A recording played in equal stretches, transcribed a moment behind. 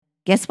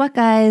Guess what,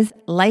 guys?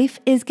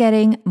 Life is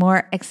getting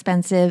more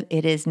expensive.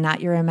 It is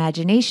not your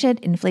imagination.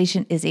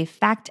 Inflation is a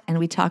fact, and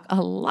we talk a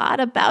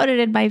lot about it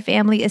in my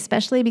family,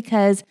 especially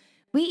because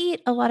we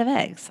eat a lot of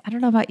eggs. I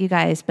don't know about you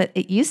guys, but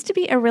it used to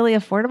be a really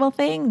affordable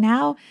thing.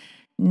 Now,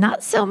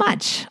 not so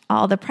much.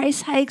 All the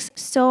price hikes,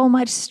 so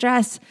much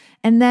stress.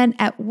 And then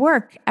at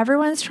work,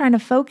 everyone's trying to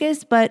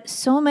focus, but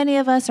so many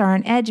of us are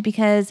on edge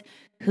because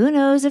who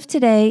knows if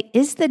today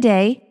is the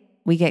day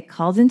we get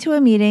called into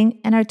a meeting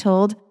and are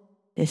told,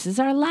 this is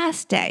our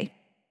last day.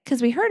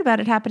 Because we heard about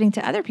it happening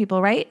to other people,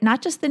 right?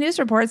 Not just the news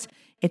reports.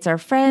 It's our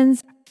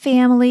friends,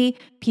 family,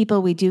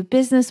 people we do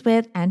business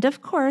with, and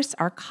of course,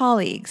 our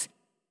colleagues.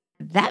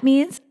 That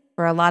means,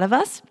 for a lot of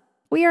us,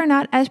 we are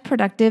not as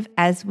productive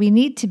as we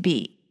need to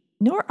be,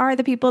 nor are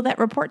the people that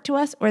report to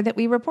us or that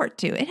we report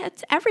to. It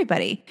hits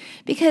everybody,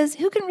 because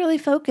who can really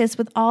focus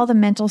with all the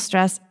mental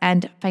stress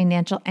and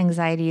financial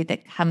anxiety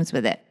that comes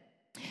with it?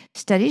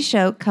 Studies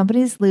show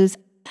companies lose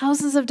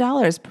thousands of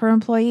dollars per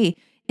employee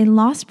in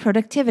lost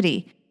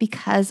productivity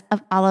because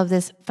of all of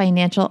this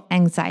financial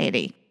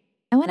anxiety.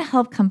 I want to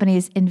help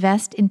companies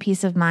invest in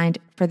peace of mind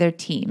for their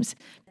teams.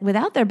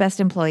 Without their best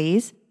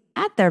employees,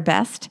 at their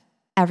best,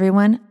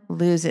 everyone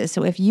loses.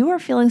 So if you are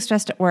feeling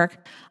stressed at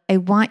work, I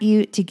want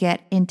you to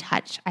get in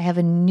touch. I have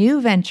a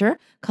new venture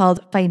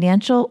called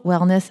Financial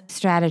Wellness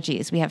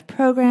Strategies. We have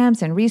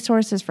programs and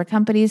resources for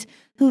companies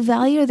who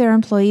value their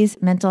employees'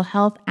 mental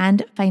health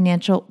and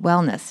financial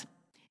wellness.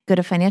 Go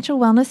to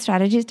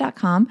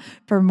financialwellnessstrategies.com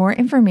for more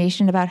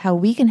information about how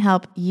we can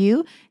help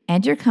you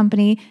and your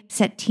company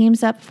set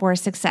teams up for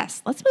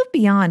success. Let's move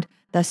beyond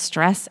the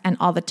stress and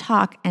all the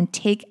talk and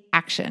take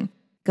action.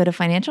 Go to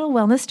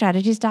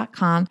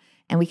financialwellnessstrategies.com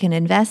and we can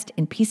invest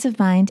in peace of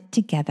mind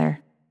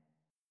together.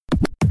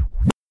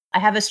 I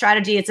have a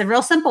strategy. It's a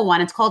real simple one.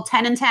 It's called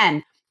 10 and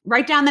 10.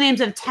 Write down the names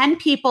of 10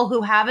 people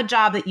who have a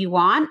job that you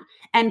want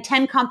and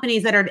 10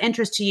 companies that are of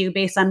interest to you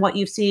based on what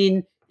you've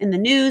seen in the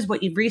news,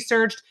 what you've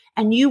researched,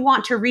 and you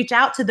want to reach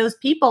out to those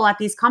people at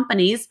these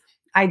companies,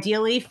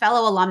 ideally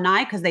fellow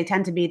alumni, because they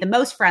tend to be the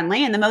most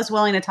friendly and the most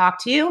willing to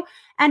talk to you,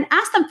 and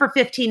ask them for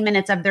 15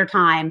 minutes of their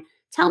time.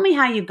 Tell me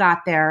how you got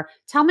there.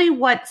 Tell me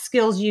what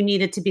skills you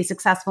needed to be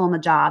successful in the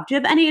job. Do you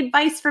have any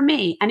advice for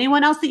me?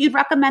 Anyone else that you'd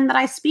recommend that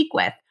I speak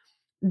with?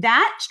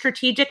 That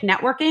strategic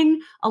networking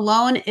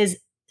alone is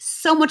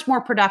so much more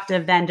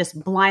productive than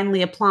just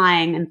blindly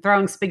applying and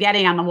throwing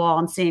spaghetti on the wall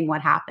and seeing what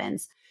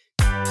happens.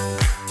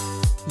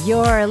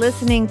 You're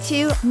listening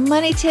to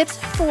Money Tips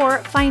for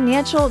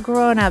Financial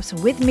Grown-Ups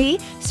with me,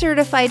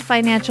 certified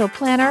financial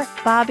planner,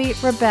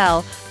 Bobbi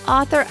Rebell,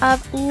 author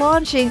of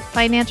Launching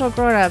Financial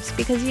Grown-Ups,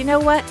 because you know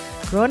what?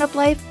 Grown-up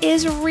life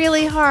is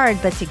really hard,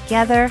 but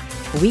together,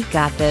 we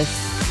got this.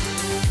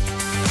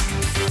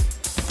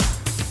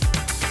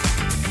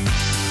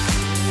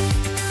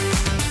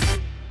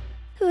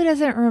 Who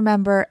doesn't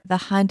remember the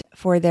hunt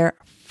for their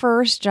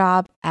first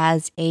job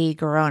as a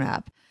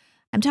grown-up?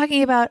 I'm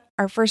talking about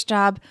our first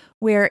job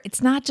where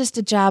it's not just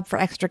a job for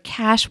extra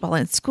cash while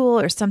in school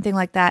or something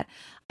like that.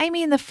 I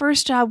mean the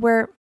first job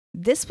where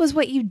this was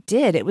what you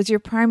did. It was your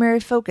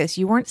primary focus.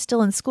 You weren't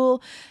still in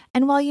school.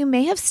 And while you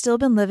may have still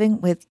been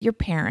living with your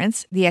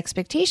parents, the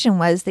expectation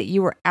was that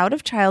you were out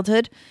of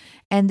childhood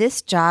and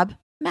this job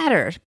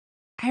mattered.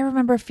 I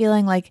remember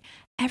feeling like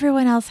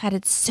everyone else had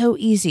it so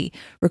easy.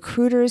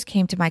 Recruiters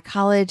came to my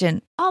college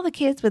and all the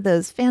kids with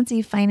those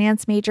fancy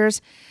finance majors,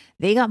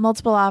 they got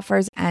multiple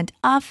offers and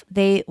off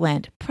they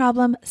went.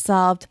 Problem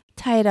solved,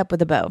 tie it up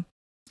with a bow.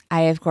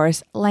 I, of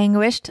course,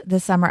 languished the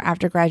summer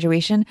after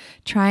graduation,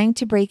 trying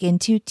to break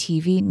into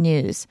TV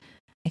news.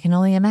 I can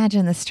only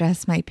imagine the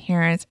stress my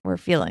parents were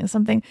feeling,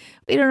 something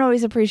we don't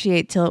always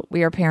appreciate till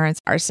we are parents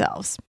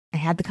ourselves. I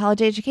had the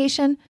college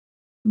education,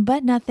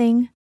 but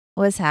nothing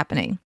was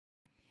happening.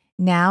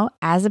 Now,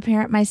 as a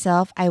parent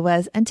myself, I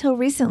was, until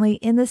recently,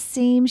 in the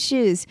same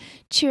shoes,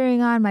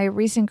 cheering on my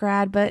recent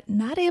grad, but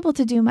not able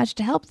to do much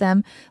to help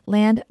them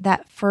land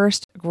that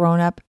first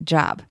grown-up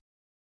job.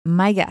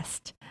 My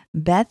guest,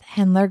 Beth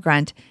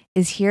Hendler-Grunt,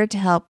 is here to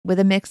help with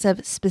a mix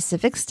of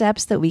specific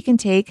steps that we can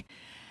take,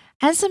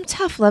 and some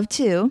tough love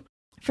too,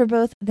 for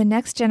both the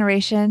next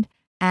generation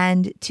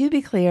and, to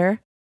be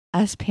clear,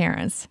 us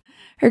parents.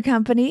 Her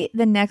company,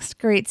 The Next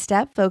Great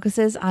Step,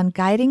 focuses on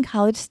guiding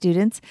college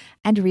students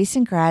and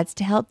recent grads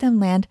to help them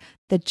land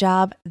the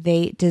job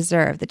they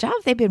deserve, the job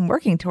they've been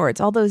working towards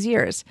all those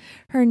years.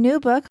 Her new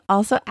book,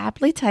 also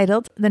aptly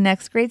titled The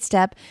Next Great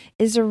Step,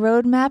 is a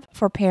roadmap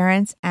for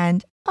parents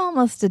and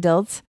almost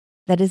adults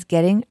that is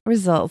getting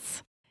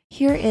results.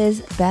 Here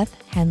is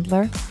Beth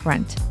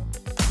Hendler-Grunt.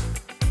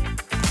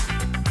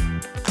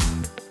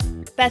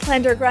 Beth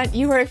Hendler-Grunt,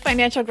 you are a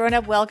financial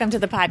grown-up. Welcome to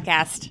the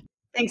podcast.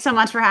 Thanks so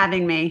much for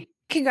having me.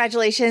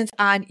 Congratulations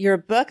on your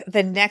book,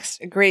 The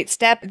Next Great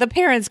Step, The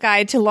Parent's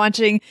Guide to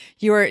Launching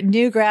Your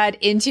New Grad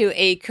into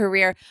a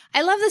Career.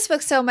 I love this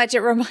book so much. It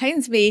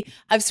reminds me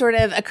of sort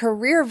of a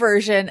career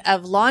version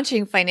of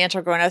Launching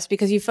Financial Grown-Ups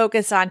because you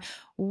focus on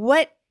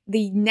what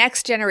the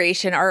next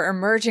generation, our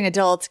emerging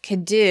adults,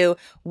 can do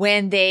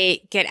when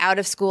they get out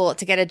of school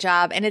to get a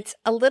job. And it's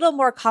a little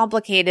more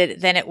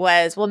complicated than it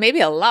was, well,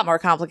 maybe a lot more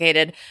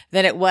complicated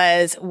than it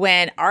was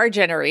when our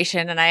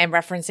generation, and I am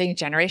referencing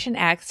Generation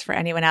X for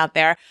anyone out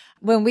there,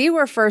 when we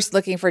were first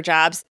looking for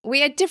jobs,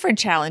 we had different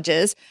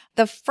challenges.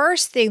 The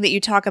first thing that you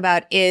talk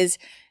about is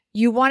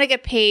you want to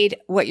get paid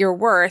what you're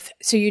worth,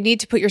 so you need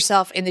to put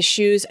yourself in the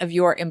shoes of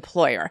your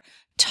employer.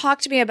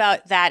 Talk to me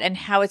about that and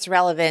how it's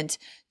relevant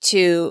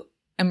to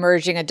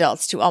emerging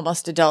adults, to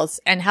almost adults,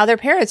 and how their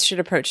parents should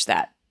approach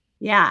that.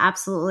 Yeah,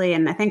 absolutely.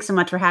 And thanks so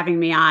much for having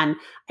me on.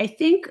 I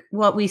think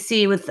what we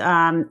see with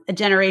a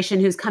generation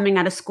who's coming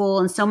out of school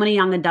and so many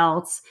young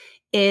adults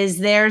is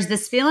there's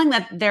this feeling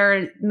that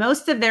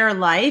most of their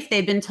life,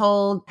 they've been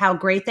told how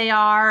great they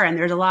are. And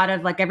there's a lot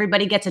of like,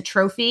 everybody gets a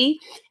trophy.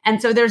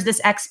 And so there's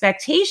this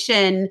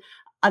expectation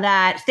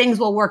that things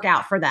will work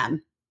out for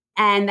them.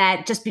 And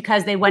that just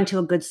because they went to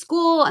a good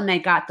school and they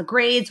got the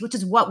grades, which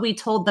is what we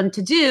told them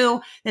to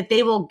do, that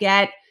they will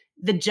get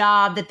the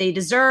job that they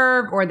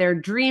deserve, or their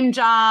dream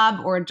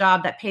job, or a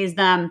job that pays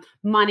them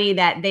money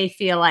that they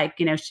feel like,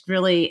 should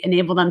really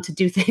enable them to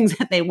do things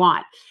that they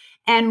want.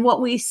 And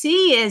what we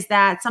see is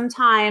that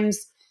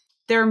sometimes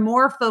they're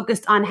more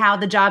focused on how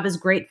the job is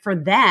great for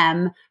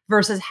them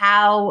versus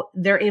how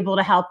they're able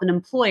to help an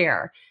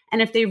employer.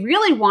 And if they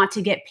really want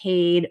to get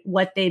paid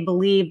what they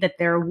believe that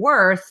they're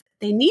worth,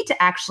 they need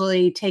to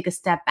actually take a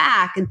step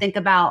back and think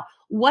about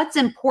what's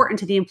important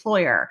to the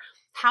employer.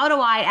 How do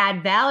I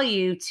add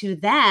value to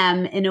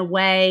them in a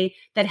way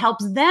that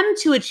helps them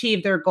to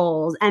achieve their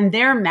goals and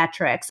their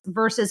metrics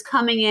versus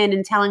coming in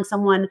and telling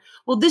someone,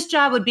 well, this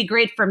job would be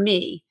great for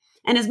me.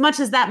 And as much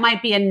as that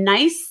might be a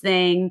nice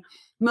thing,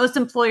 most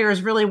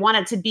employers really want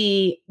it to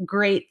be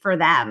great for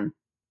them.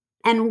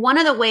 And one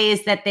of the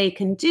ways that they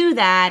can do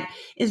that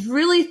is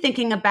really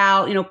thinking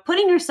about,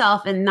 putting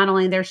yourself in not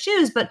only their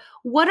shoes, but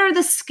what are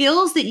the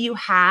skills that you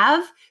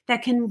have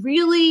that can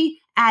really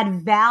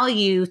add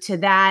value to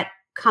that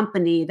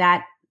company,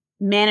 that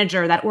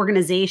manager, that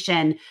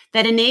organization,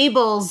 that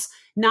enables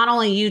not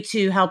only you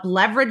to help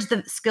leverage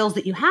the skills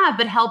that you have,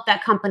 but help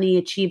that company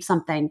achieve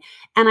something.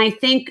 And I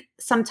think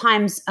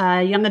sometimes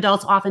young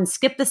adults often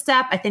skip the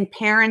step. I think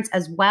parents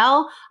as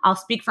well. I'll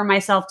speak for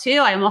myself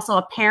too. I am also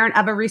a parent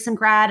of a recent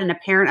grad and a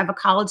parent of a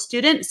college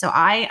student. So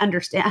I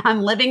understand,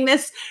 I'm living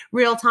this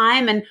real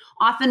time, and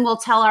often we'll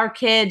tell our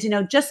kids,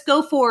 just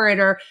go for it,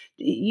 or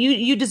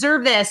you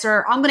deserve this,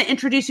 or I'm going to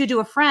introduce you to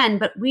a friend.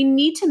 But we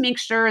need to make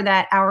sure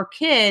that our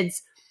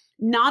kids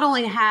not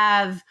only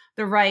have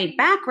the right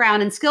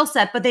background and skill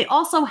set, but they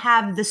also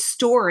have the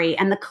story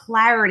and the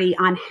clarity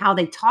on how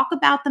they talk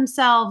about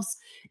themselves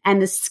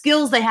and the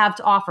skills they have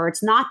to offer.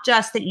 It's not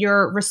just that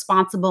you're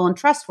responsible and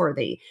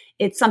trustworthy.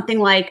 It's something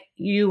like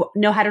you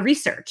know how to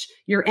research,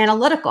 you're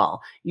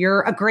analytical,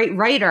 you're a great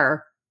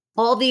writer,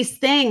 all these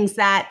things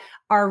that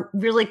are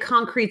really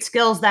concrete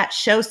skills that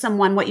show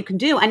someone what you can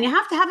do. And you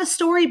have to have a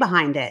story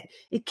behind it.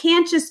 It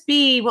can't just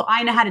be, well,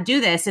 I know how to do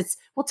this. It's,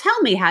 well, tell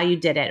me how you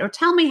did it, or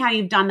tell me how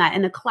you've done that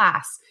in a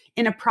class,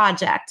 in a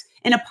project,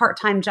 in a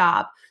part-time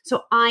job.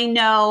 So I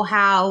know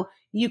how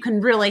you can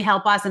really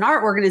help us in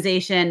our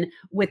organization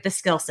with the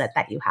skill set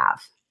that you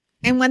have.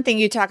 And one thing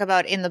you talk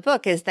about in the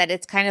book is that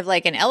it's kind of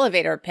like an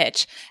elevator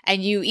pitch.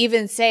 And you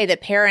even say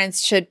that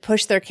parents should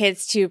push their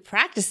kids to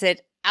practice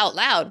it out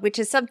loud, which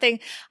is something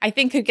I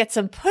think could get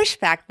some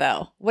pushback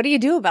though. What do you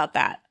do about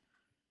that?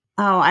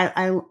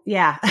 Oh,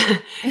 yeah,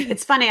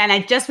 it's funny. And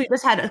we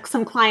just had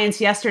some clients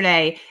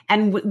yesterday,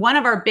 and one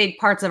of our big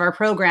parts of our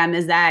program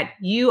is that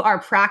you are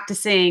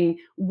practicing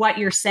what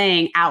you're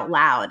saying out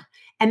loud.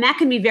 And that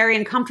can be very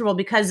uncomfortable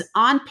because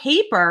on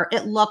paper,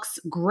 it looks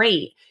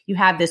great. You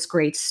have this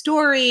great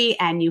story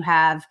and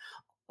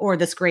or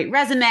this great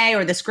resume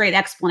or this great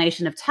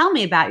explanation of tell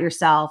me about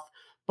yourself.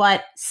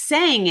 But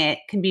saying it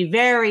can be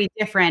very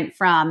different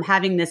from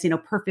having this,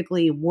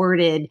 perfectly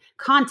worded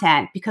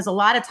content, because a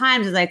lot of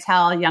times, as I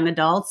tell young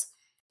adults,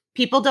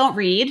 people don't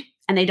read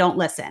and they don't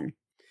listen.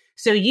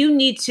 So you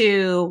need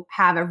to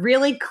have a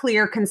really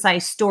clear,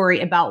 concise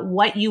story about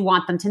what you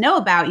want them to know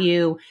about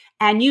you.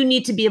 And you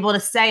need to be able to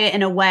say it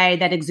in a way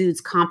that exudes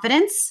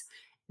confidence,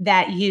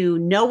 that you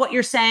know what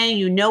you're saying,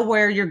 you know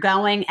where you're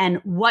going and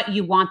what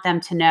you want them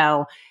to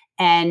know.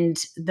 And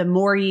the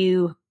more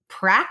you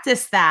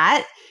practice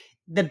that,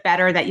 the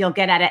better that you'll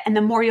get at it and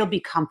the more you'll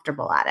be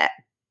comfortable at it.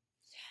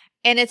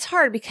 And it's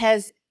hard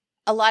because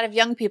a lot of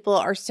young people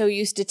are so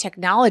used to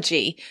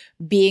technology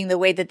being the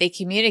way that they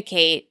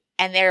communicate,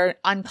 and they're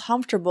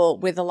uncomfortable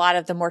with a lot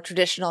of the more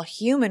traditional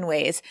human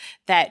ways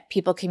that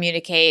people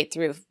communicate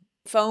through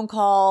phone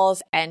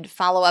calls and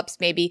follow-ups,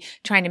 maybe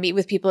trying to meet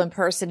with people in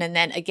person. And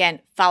then again,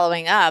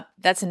 following up.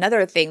 That's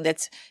another thing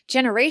that's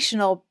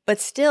generational, but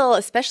still,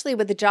 especially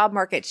with the job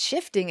market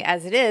shifting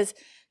as it is,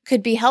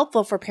 could be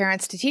helpful for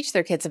parents to teach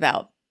their kids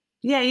about.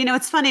 Yeah,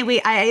 it's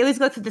funny. I always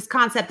go through this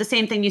concept, the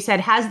same thing you said.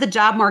 Has the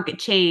job market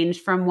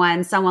changed from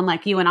when someone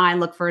like you and I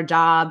look for a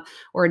job,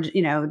 or,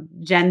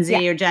 Gen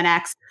Z or Gen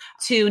X,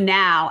 to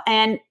now?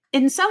 And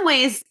in some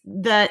ways,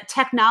 the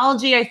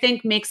technology, I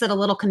think, makes it a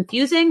little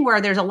confusing where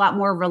there's a lot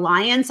more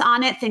reliance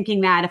on it,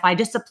 thinking that if I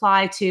just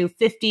apply to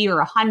 50 or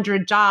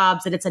 100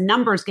 jobs, that it's a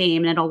numbers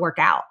game and it'll work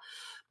out.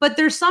 But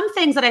there's some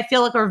things that I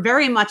feel like are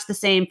very much the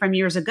same from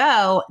years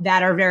ago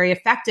that are very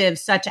effective,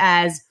 such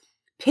as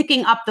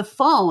picking up the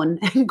phone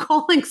and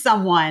calling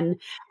someone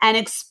and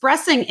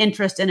expressing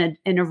interest in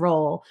a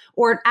role,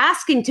 or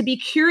asking to be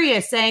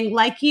curious, saying,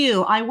 like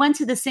you, I went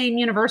to the same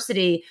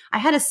university. I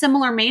had a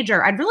similar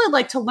major. I'd really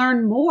like to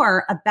learn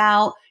more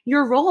about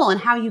your role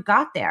and how you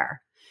got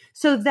there.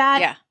 So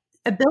that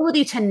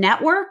ability to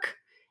network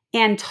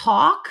and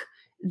talk,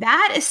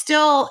 that is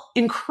still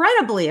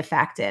incredibly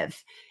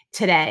effective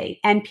today.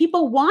 And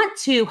people want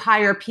to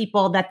hire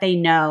people that they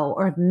know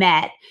or have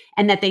met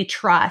and that they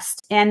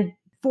trust. And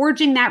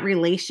forging that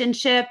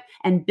relationship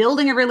and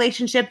building a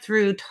relationship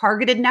through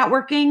targeted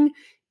networking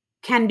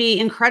can be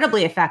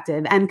incredibly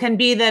effective and can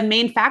be the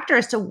main factor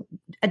as to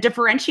a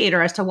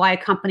differentiator as to why a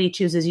company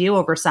chooses you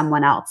over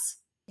someone else.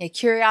 Yeah,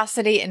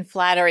 curiosity and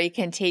flattery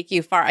can take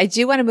you far. I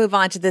do want to move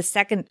on to the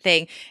second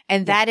thing,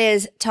 and that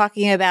is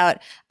talking about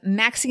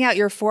maxing out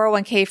your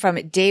 401k from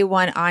day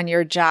one on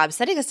your job,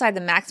 setting aside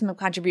the maximum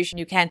contribution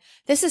you can.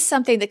 This is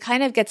something that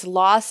kind of gets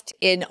lost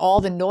in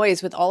all the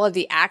noise with all of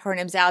the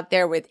acronyms out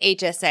there with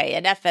HSA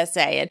and FSA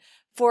and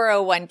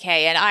 401k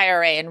and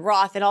IRA and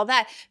Roth and all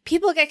that.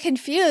 People get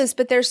confused,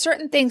 but there's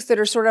certain things that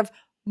are sort of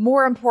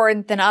more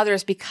important than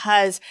others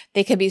because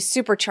they can be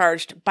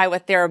supercharged by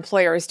what their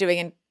employer is doing.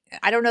 And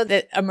I don't know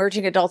that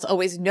emerging adults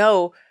always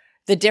know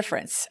the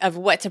difference of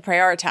what to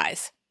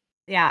prioritize.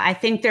 Yeah, I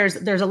think there's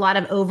a lot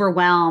of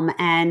overwhelm,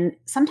 and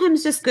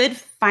sometimes just good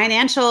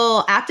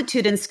financial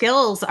aptitude and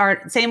skills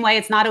are the same way.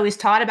 It's not always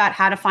taught about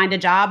how to find a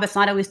job. It's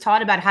not always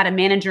taught about how to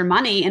manage your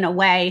money in a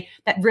way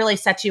that really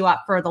sets you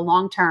up for the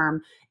long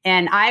term.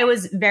 And I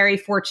was very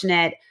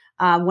fortunate.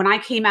 When I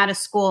came out of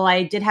school,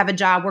 I did have a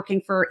job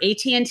working for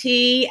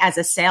AT&T as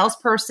a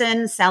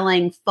salesperson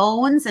selling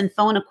phones and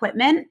phone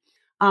equipment.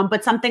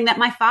 But something that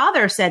my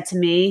father said to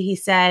me, he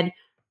said,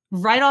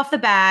 right off the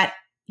bat,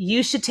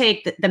 you should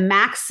take the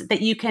max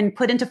that you can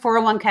put into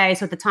 401k.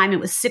 So at the time it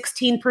was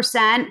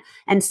 16%,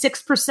 and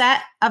 6%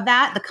 of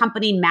that, the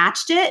company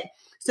matched it.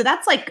 So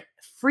that's like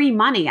free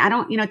money.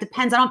 It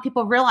depends. I don't know if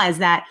people realize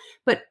that,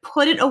 but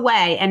put it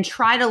away and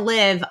try to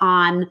live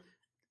on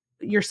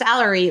your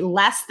salary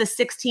less the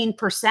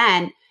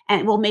 16%,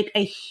 and it will make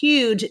a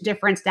huge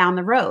difference down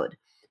the road.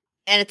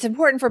 And it's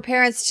important for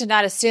parents to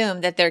not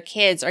assume that their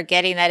kids are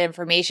getting that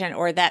information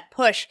or that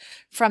push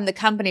from the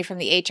company, from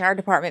the HR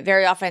department.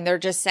 Very often they're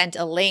just sent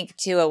a link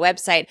to a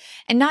website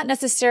and not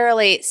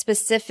necessarily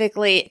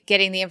specifically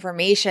getting the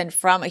information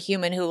from a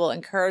human who will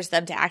encourage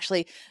them to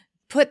actually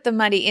put the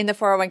money in the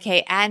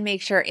 401k and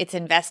make sure it's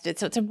invested.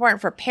 So it's important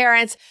for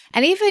parents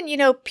and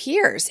even,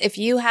 peers. If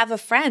you have a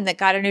friend that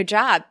got a new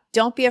job,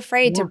 don't be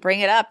afraid to bring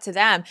it up to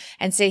them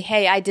and say,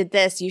 hey, I did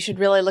this. You should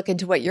really look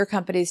into what your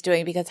company's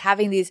doing, because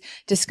having these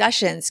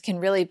discussions can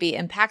really be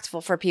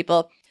impactful for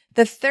people.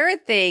 The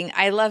third thing,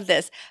 I love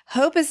this.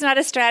 Hope is not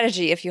a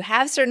strategy. If you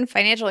have certain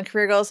financial and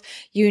career goals,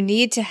 you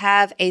need to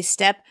have a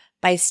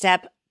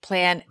step-by-step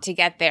plan to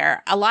get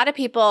there. A lot of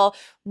people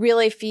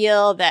really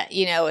feel that,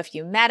 if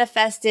you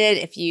manifest it,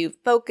 if you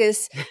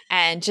focus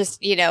and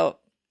just,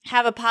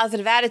 have a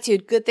positive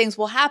attitude, good things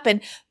will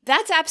happen.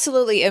 That's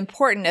absolutely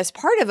important as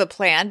part of a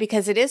plan,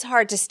 because it is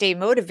hard to stay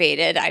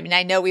motivated. I mean,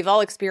 I know we've all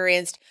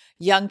experienced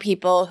young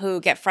people who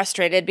get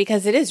frustrated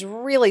because it is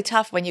really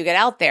tough when you get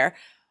out there,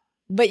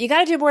 but you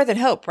got to do more than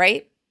hope,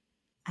 right?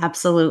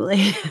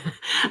 Absolutely.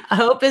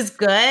 Hope is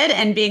good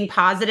and being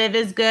positive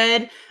is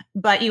good,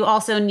 but you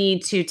also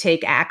need to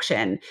take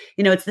action.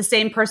 It's the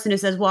same person who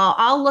says, well,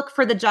 I'll look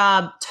for the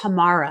job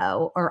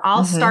tomorrow, or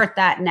I'll start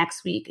that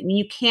next week. And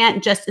you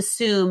can't just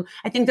assume.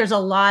 I think there's a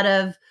lot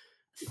of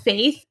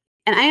faith.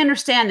 And I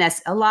understand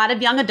this. A lot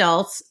of young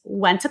adults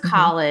went to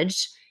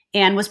college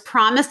and was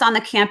promised on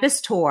the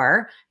campus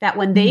tour that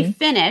when they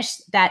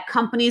finished, that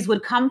companies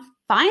would come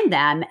find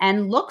them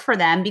and look for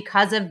them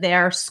because of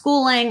their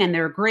schooling and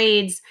their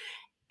grades.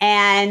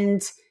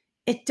 And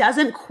it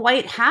doesn't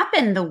quite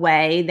happen the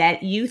way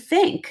that you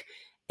think.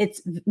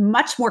 It's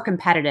much more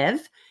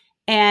competitive.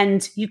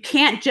 And you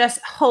can't just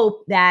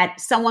hope that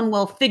someone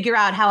will figure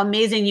out how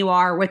amazing you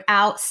are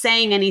without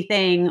saying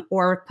anything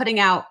or putting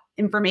out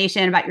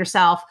information about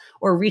yourself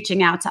or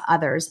reaching out to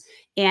others.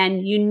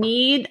 And you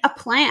need a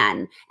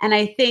plan. And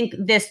I think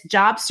this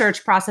job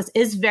search process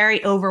is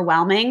very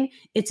overwhelming.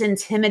 It's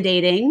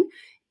intimidating.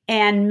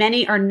 And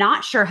many are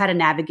not sure how to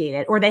navigate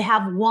it, or they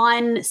have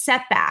one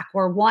setback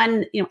or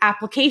one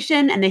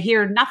application and they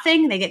hear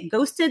nothing. They get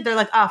ghosted. They're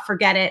like, oh,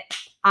 forget it.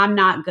 I'm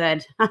not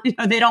good.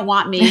 They don't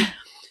want me.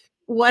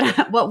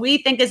 What we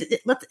think is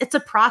it's a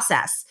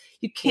process.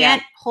 You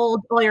can't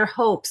hold all your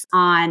hopes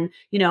on,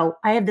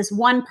 I have this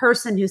one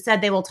person who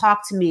said they will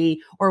talk to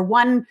me, or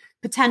one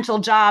potential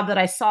job that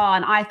I saw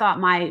and I thought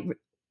my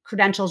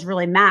credentials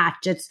really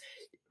matched.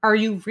 Are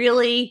you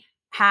really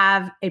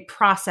have a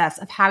process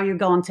of how you're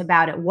going to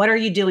about it? What are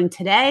you doing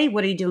today?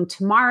 What are you doing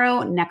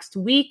tomorrow, next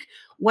week?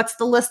 What's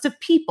the list of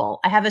people?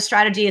 I have a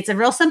strategy. It's a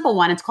real simple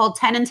one. It's called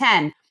 10 and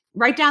 10.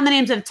 Write down the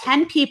names of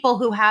 10 people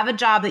who have a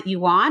job that you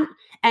want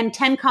and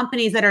 10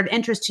 companies that are of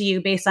interest to you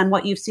based on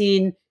what you've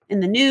seen in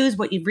the news,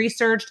 what you've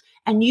researched,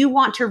 and you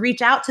want to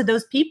reach out to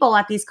those people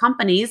at these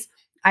companies,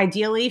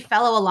 ideally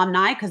fellow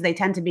alumni, because they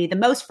tend to be the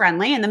most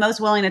friendly and the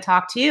most willing to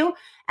talk to you,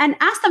 and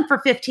ask them for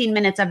 15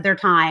 minutes of their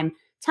time.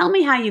 Tell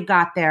me how you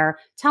got there.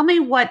 Tell me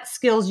what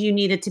skills you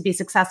needed to be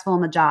successful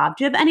in the job.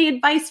 Do you have any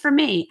advice for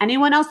me?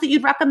 Anyone else that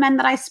you'd recommend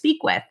that I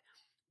speak with?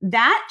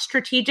 That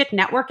strategic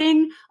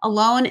networking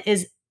alone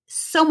is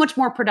so much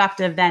more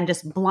productive than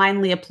just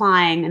blindly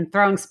applying and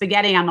throwing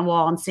spaghetti on the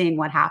wall and seeing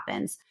what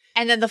happens.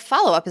 And then the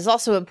follow-up is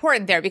also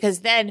important there, because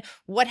then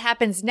what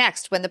happens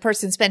next when the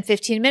person spent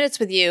 15 minutes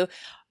with you?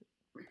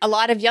 A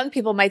lot of young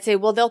people might say,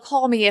 well, they'll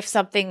call me if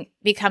something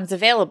becomes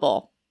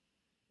available.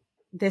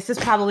 This is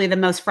probably the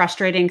most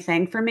frustrating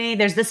thing for me.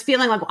 There's this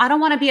feeling like, I don't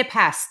want to be a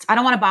pest. I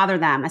don't want to bother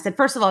them. I said,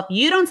 first of all, if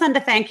you don't send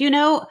a thank you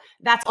note,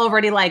 that's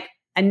already like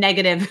a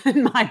negative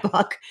in my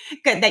book,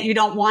 that you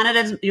don't want it,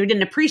 as you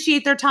didn't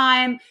appreciate their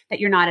time, that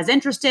you're not as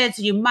interested.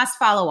 So you must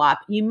follow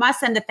up. You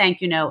must send a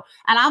thank you note.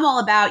 And I'm all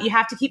about, you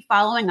have to keep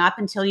following up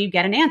until you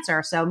get an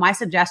answer. So my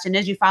suggestion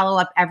is you follow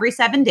up every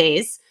 7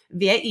 days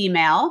via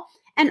email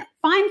and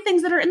find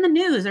things that are in the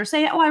news, or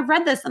say, oh, I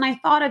read this and I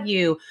thought of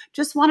you,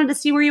 just wanted to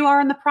see where you are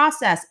in the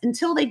process,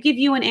 until they give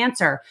you an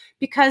answer.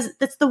 Because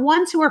it's the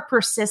ones who are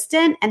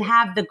persistent and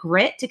have the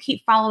grit to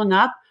keep following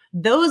up.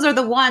 Those are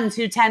the ones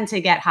who tend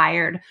to get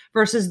hired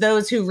versus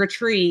those who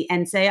retreat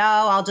and say,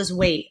 oh, I'll just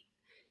wait.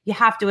 You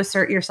have to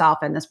assert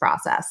yourself in this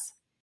process.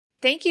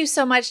 Thank you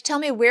so much. Tell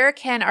me, where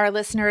can our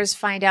listeners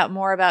find out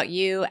more about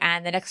you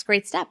and the next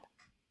great step?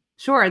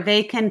 Sure.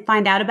 They can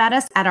find out about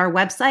us at our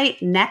website,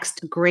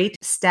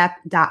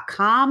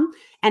 nextgreatstep.com.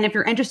 And if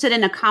you're interested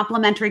in a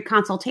complimentary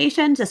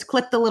consultation, just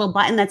click the little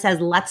button that says,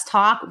 Let's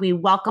Talk. We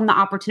welcome the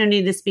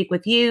opportunity to speak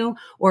with you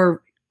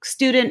or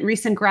student,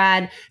 recent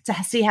grad, to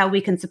see how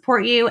we can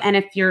support you. And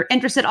if you're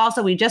interested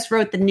also, we just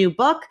wrote the new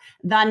book,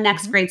 The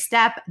Next Great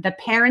Step, The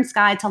Parent's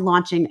Guide to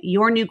Launching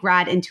Your New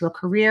Grad into a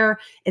Career.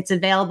 It's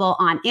available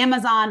on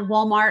Amazon,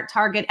 Walmart,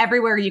 Target,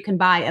 everywhere you can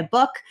buy a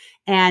book.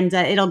 And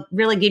it'll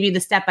really give you the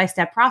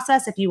step-by-step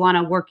process if you want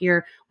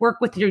to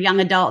work with your young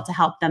adult to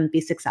help them be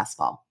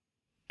successful.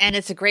 And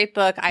it's a great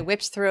book. I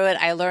whipped through it.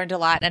 I learned a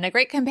lot, and a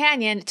great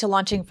companion to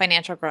launching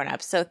financial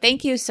grownups. So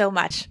thank you so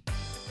much.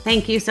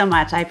 Thank you so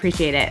much. I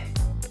appreciate it.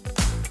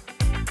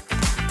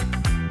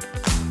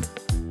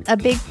 A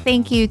big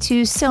thank you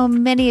to so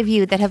many of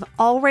you that have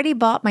already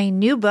bought my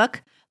new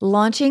book,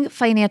 Launching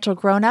Financial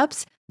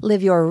Grownups,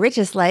 Live Your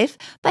Richest Life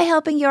by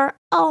helping your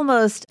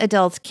almost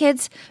adult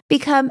kids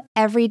become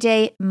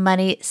everyday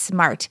money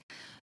smart.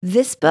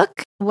 This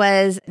book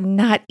was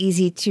not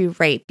easy to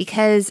write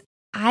because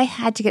I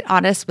had to get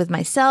honest with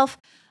myself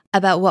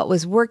about what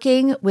was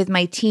working with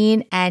my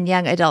teen and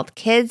young adult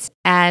kids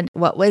and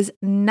what was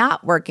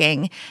not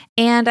working.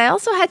 And I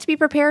also had to be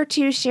prepared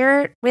to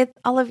share it with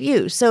all of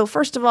you. So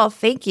first of all,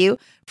 thank you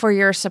for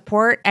your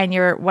support and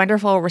your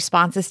wonderful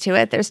responses to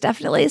it. There's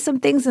definitely some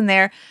things in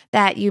there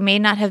that you may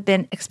not have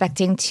been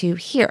expecting to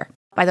hear.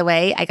 By the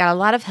way, I got a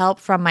lot of help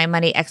from my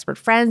money expert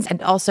friends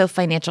and also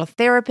financial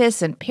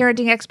therapists and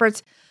parenting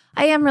experts.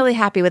 I am really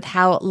happy with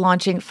how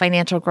Launching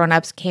Financial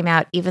Grownups came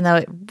out, even though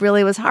it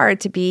really was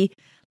hard to be,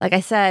 like I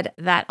said,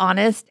 that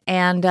honest.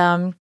 And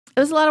it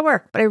was a lot of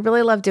work, but I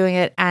really love doing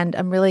it. And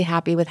I'm really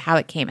happy with how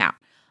it came out.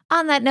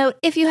 On that note,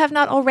 if you have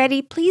not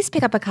already, please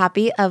pick up a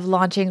copy of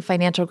Launching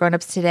Financial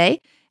Grownups today.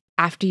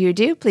 After you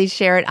do, please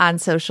share it on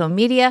social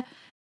media.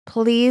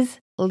 Please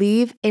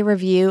leave a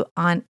review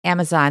on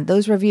Amazon.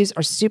 Those reviews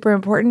are super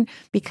important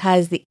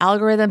because the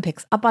algorithm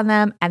picks up on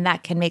them, and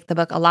that can make the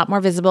book a lot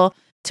more visible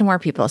to more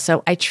people.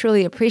 So I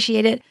truly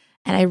appreciate it.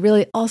 And I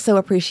really also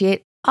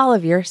appreciate all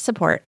of your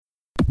support.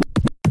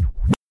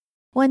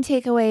 One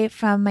takeaway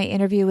from my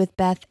interview with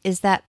Beth is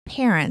that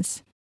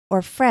parents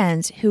or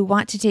friends who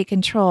want to take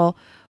control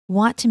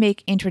want to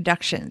make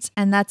introductions,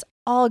 and that's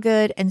all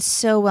good and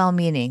so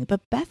well-meaning.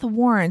 But Beth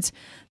warns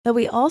that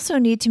we also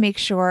need to make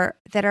sure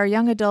that our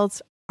young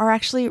adults are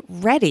actually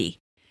ready.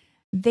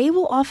 They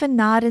will often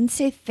nod and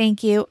say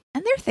thank you,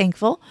 and they're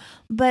thankful.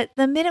 But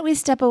the minute we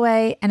step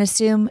away and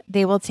assume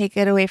they will take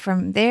it away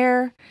from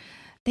there,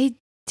 they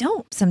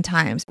don't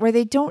sometimes, or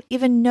they don't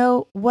even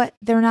know what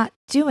they're not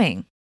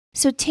doing.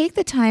 So take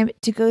the time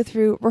to go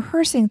through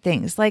rehearsing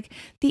things like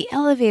the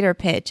elevator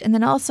pitch. And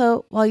then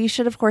also, while you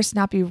should, of course,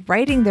 not be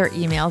writing their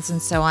emails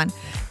and so on,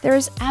 there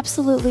is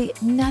absolutely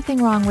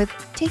nothing wrong with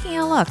taking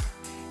a look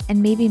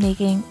and maybe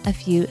making a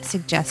few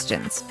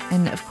suggestions.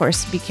 And of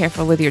course, be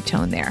careful with your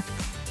tone there.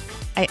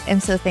 I am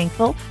so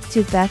thankful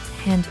to Beth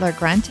Handler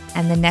Grunt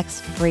and The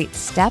Next Great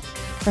Step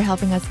for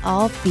helping us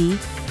all be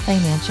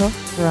financial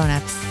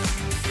grownups.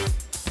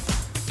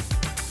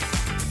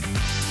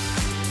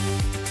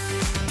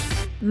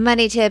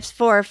 Money Tips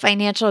for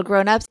Financial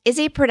Grownups is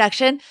a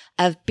production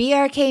of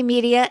BRK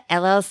Media,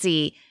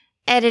 LLC.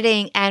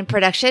 Editing and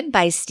production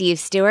by Steve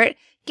Stewart.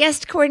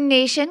 Guest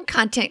coordination,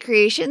 content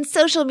creation,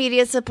 social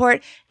media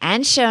support,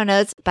 and show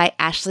notes by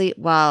Ashley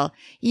Wall.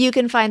 You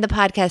can find the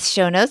podcast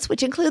show notes,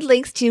 which include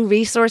links to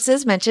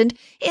resources mentioned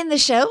in the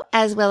show,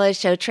 as well as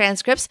show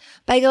transcripts,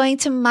 by going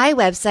to my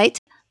website,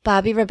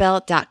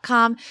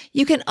 BobbiRebell.com.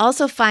 You can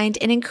also find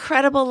an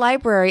incredible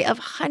library of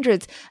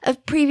hundreds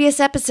of previous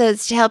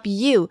episodes to help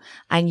you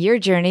on your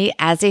journey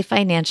as a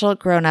financial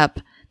grown-up.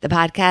 The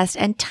podcast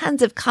and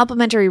tons of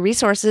complimentary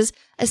resources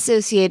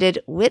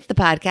associated with the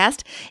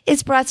podcast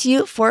is brought to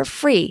you for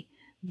free,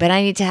 but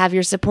I need to have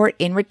your support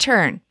in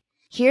return.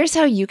 Here's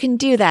how you can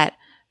do that.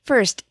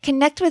 First,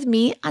 connect with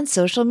me on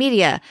social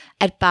media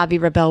at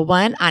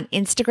BobbiRebell1 on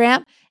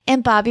Instagram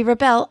and Bobbi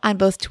Rebell on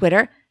both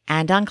Twitter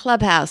and on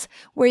Clubhouse,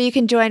 where you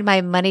can join my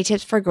Money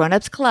Tips for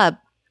Grownups Club.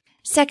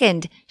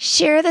 Second,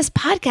 share this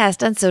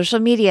podcast on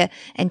social media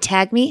and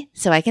tag me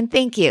so I can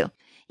thank you.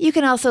 You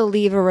can also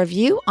leave a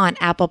review on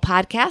Apple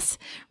Podcasts.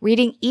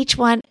 Reading each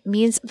one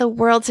means the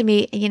world to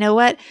me. And you know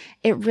what?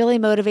 It really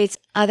motivates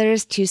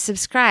others to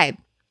subscribe.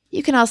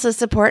 You can also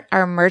support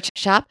our merch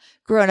shop,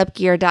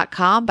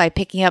 grownupgear.com, by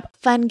picking up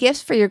fun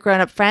gifts for your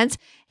grown-up friends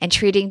and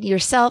treating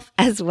yourself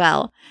as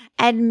well.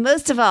 And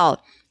most of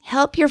all,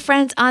 help your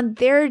friends on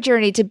their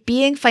journey to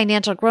being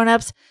financial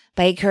grown-ups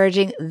by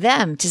encouraging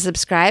them to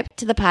subscribe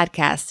to the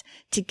podcast.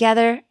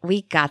 Together,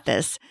 we got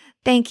this.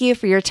 Thank you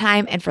for your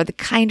time and for the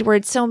kind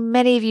words so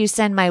many of you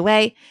send my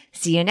way.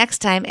 See you next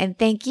time, and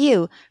thank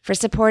you for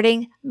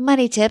supporting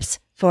Money Tips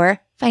for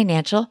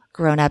Financial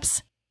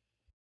Grown-ups.